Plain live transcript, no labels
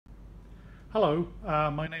Hello,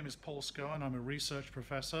 my name is Paul Scowen. I'm a research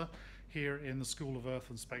professor here in the School of Earth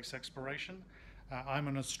and Space Exploration. I'm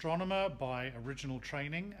an astronomer by original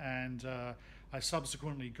training, and I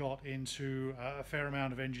subsequently got into a fair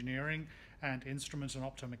amount of engineering and instrument and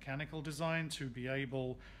optomechanical design to be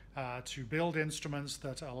able to build instruments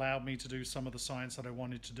that allowed me to do some of the science that I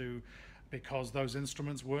wanted to do because those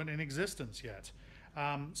instruments weren't in existence yet.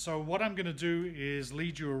 So what I'm going to do is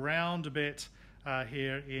lead you around a bit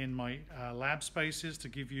here in my lab spaces to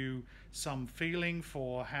give you some feeling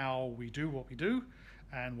for how we do what we do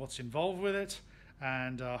and what's involved with it,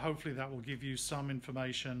 and hopefully that will give you some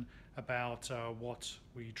information about what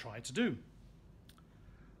we try to do.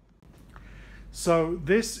 So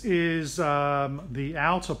this is the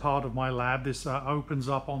outer part of my lab. This opens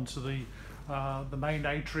up onto the main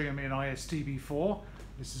atrium in ISTB4.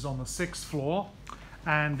 This is on the 6th floor,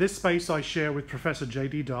 and this space I share with Professor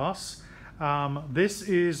J.D. Das. This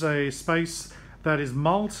is a space that is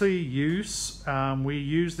multi-use. We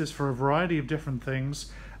use this for a variety of different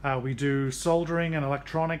things. We do soldering and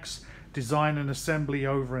electronics design and assembly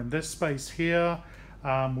over in this space here.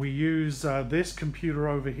 We use this computer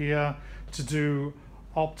over here to do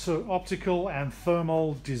optical and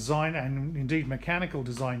thermal design, and indeed mechanical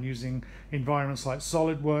design, using environments like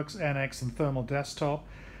SolidWorks, NX, and Thermal Desktop.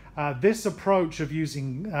 This approach of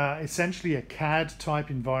using essentially a CAD type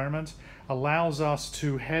environment allows us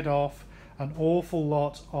to head off an awful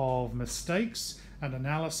lot of mistakes and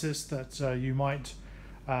analysis that you might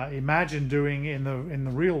imagine doing in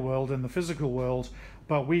the real world, in the physical world,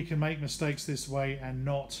 but we can make mistakes this way and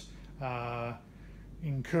not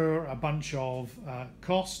incur a bunch of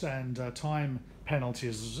cost and time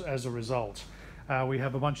penalties as a result. We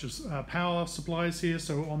have a bunch of power supplies here,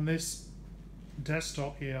 so on this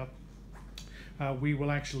desktop here we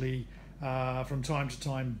will actually from time to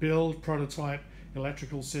time build prototype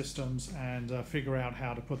electrical systems and figure out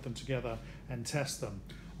how to put them together and test them.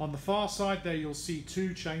 On the far side there you'll see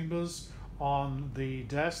two chambers on the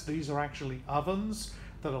desk. These are actually ovens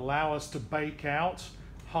that allow us to bake out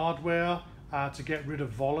hardware to get rid of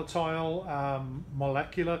volatile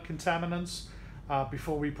molecular contaminants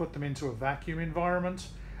before we put them into a vacuum environment,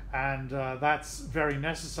 and that's very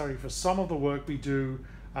necessary for some of the work we do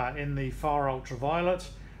in the far ultraviolet,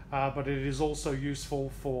 but it is also useful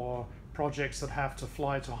for projects that have to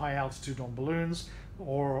fly to high altitude on balloons,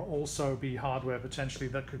 or also be hardware potentially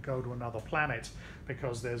that could go to another planet,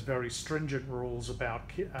 because there's very stringent rules about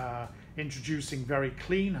introducing very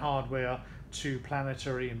clean hardware to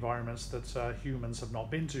planetary environments that humans have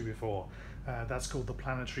not been to before. That's called the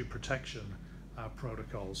planetary protection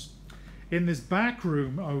protocols. In this back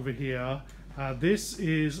room over here, this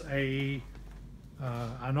is an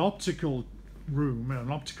optical room,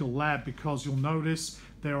 an optical lab, because you'll notice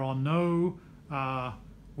there are no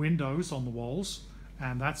windows on the walls,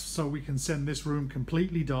 and that's so we can send this room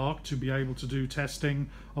completely dark to be able to do testing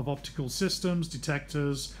of optical systems,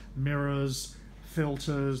 detectors, mirrors,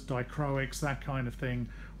 filters, dichroics, that kind of thing,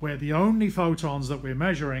 where the only photons that we're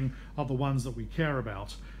measuring are the ones that we care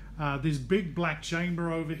about. This big black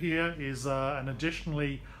chamber over here is an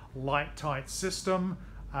additionally light-tight system,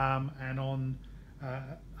 and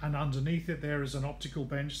underneath it there is an optical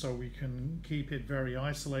bench, so we can keep it very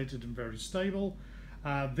isolated and very stable.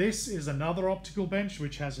 This is another optical bench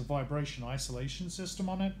which has a vibration isolation system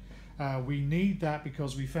on it. We need that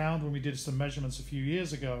because we found when we did some measurements a few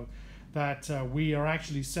years ago that we are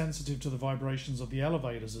actually sensitive to the vibrations of the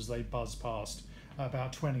elevators as they buzz past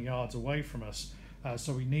about 20 yards away from us.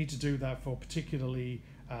 So we need to do that for particularly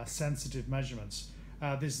sensitive measurements.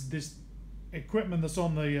 This equipment that's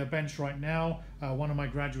on the bench right now, one of my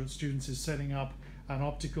graduate students is setting up an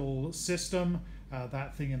optical system.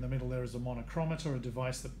 That thing in the middle there is a monochromator, a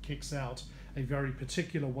device that kicks out a very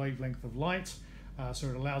particular wavelength of light, so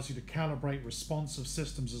it allows you to calibrate responsive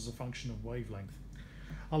systems as a function of wavelength.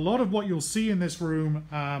 A lot of what you'll see in this room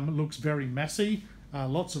looks very messy,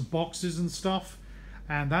 lots of boxes and stuff,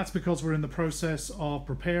 and that's because we're in the process of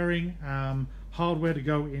preparing hardware to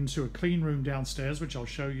go into a clean room downstairs, which I'll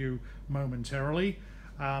show you momentarily.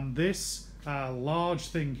 This large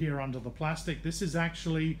thing here under the plastic, this is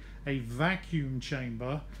actually a vacuum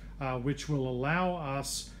chamber which will allow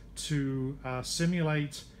us to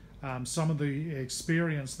simulate some of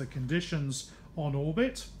the conditions on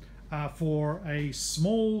orbit for a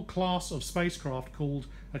small class of spacecraft called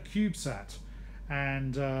a CubeSat.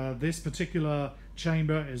 And this particular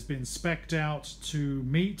chamber has been spec'd out to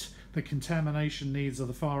meet the contamination needs of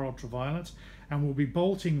the far ultraviolet, and we'll be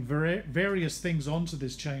bolting various things onto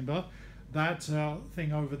this chamber That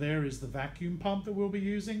thing over there is the vacuum pump that we'll be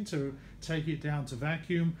using to take it down to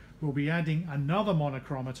vacuum. We'll be adding another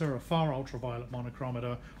monochromator, a far ultraviolet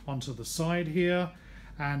monochromator, onto the side here.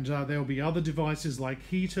 And there'll be other devices like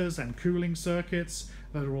heaters and cooling circuits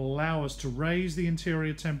that will allow us to raise the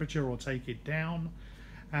interior temperature or take it down,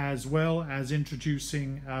 as well as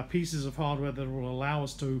introducing pieces of hardware that will allow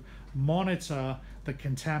us to monitor the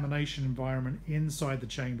contamination environment inside the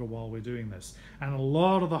chamber while we're doing this. And a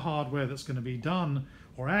lot of the hardware that's going to be done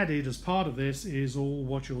or added as part of this is all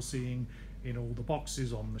what you're seeing in all the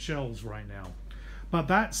boxes on the shelves right now. But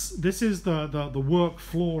this is the work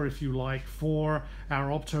floor, if you like, for our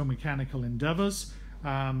optomechanical endeavors.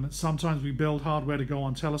 Sometimes we build hardware to go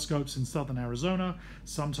on telescopes in southern Arizona.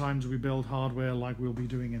 Sometimes we build hardware like we'll be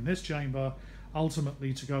doing in this chamber,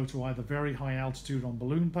 ultimately to go to either very high altitude on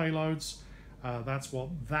balloon payloads. That's what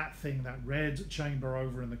that thing, that red chamber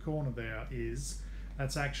over in the corner there is.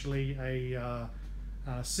 That's actually a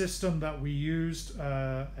system that we used,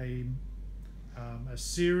 a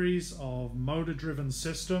series of motor-driven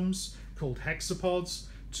systems called hexapods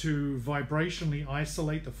to vibrationally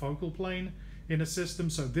isolate the focal plane in a system.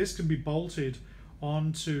 So this can be bolted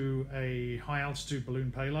onto a high-altitude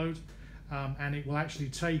balloon payload, and it will actually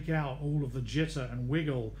take out all of the jitter and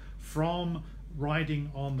wiggle from riding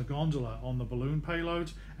on the gondola on the balloon payload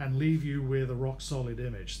and leave you with a rock-solid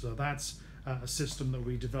image. So that's a system that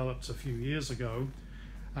we developed a few years ago.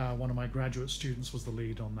 One of my graduate students was the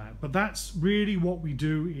lead on that. But that's really what we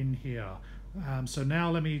do in here. So now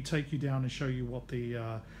let me take you down and show you what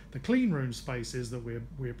the clean room space is that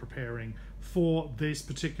we're preparing for this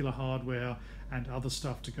particular hardware and other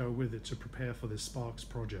stuff to go with it to prepare for this Sparks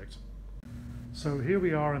project. So here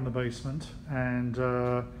we are in the basement, and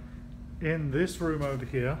in this room over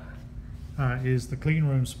here is the clean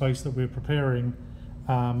room space that we're preparing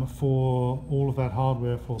for all of that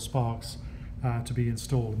hardware for Sparks to be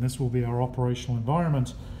installed. And this will be our operational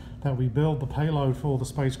environment that we build the payload for the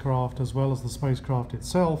spacecraft as well as the spacecraft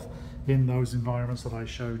itself in those environments that I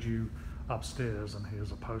showed you upstairs. And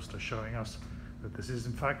here's a poster showing us that this is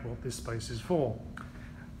in fact what this space is for.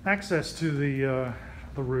 Access to the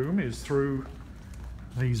room is through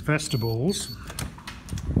these vestibules.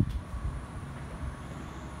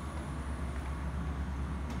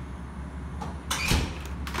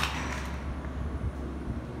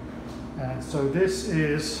 And so this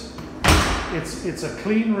is, it's a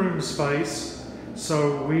clean room space,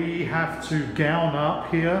 so we have to gown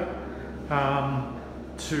up here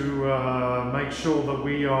to make sure that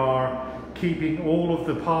we are keeping all of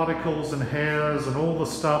the particles and hairs and all the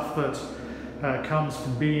stuff that comes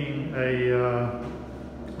from being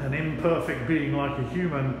an imperfect being like a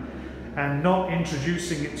human, and not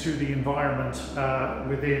introducing it to the environment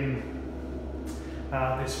within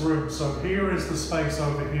this room. So here is the space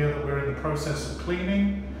over here that we're in the process of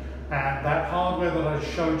cleaning, and that hardware that I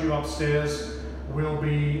showed you upstairs will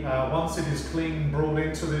be, once it is clean, brought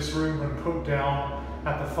into this room and put down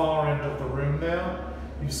at the far end of the room there.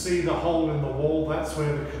 You see the hole in the wall, that's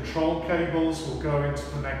where the control cables will go into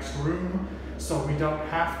the next room, so we don't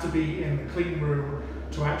have to be in the clean room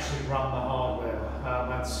to actually run the hardware.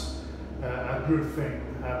 That's a good thing,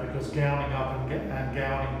 because gowning up and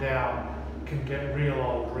gowning down can get real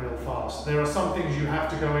old real fast. There are some things you have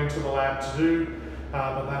to go into the lab to do,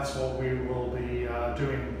 but that's what we will be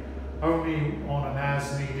doing only on an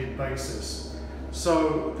as-needed basis.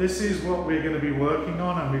 So this is what we're going to be working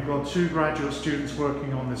on, and we've got 2 graduate students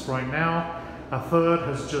working on this right now. A third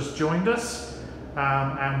has just joined us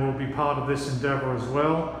and will be part of this endeavor as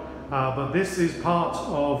well. But this is part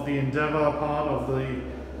of the endeavor, part of the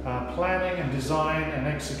planning and design and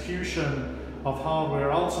execution of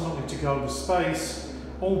hardware ultimately to go to space,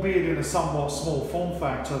 albeit in a somewhat small form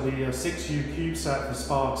factor. The 6U CubeSat for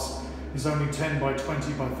Sparks is only 10 by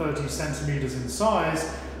 20 by 30 centimeters in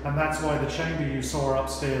size, and that's why the chamber you saw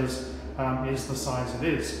upstairs is the size it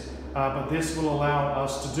is. But this will allow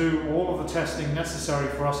us to do all of the testing necessary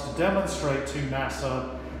for us to demonstrate to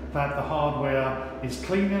NASA that the hardware is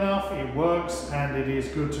clean enough, it works, and it is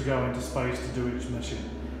good to go into space to do its mission.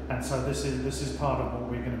 And so this is part of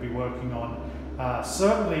what we're going to be working on,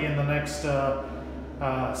 certainly in the next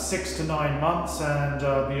 6 to 9 months, and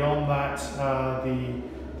beyond that,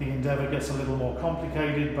 the endeavor gets a little more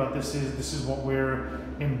complicated. But this is what we're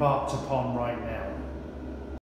embarked upon right now.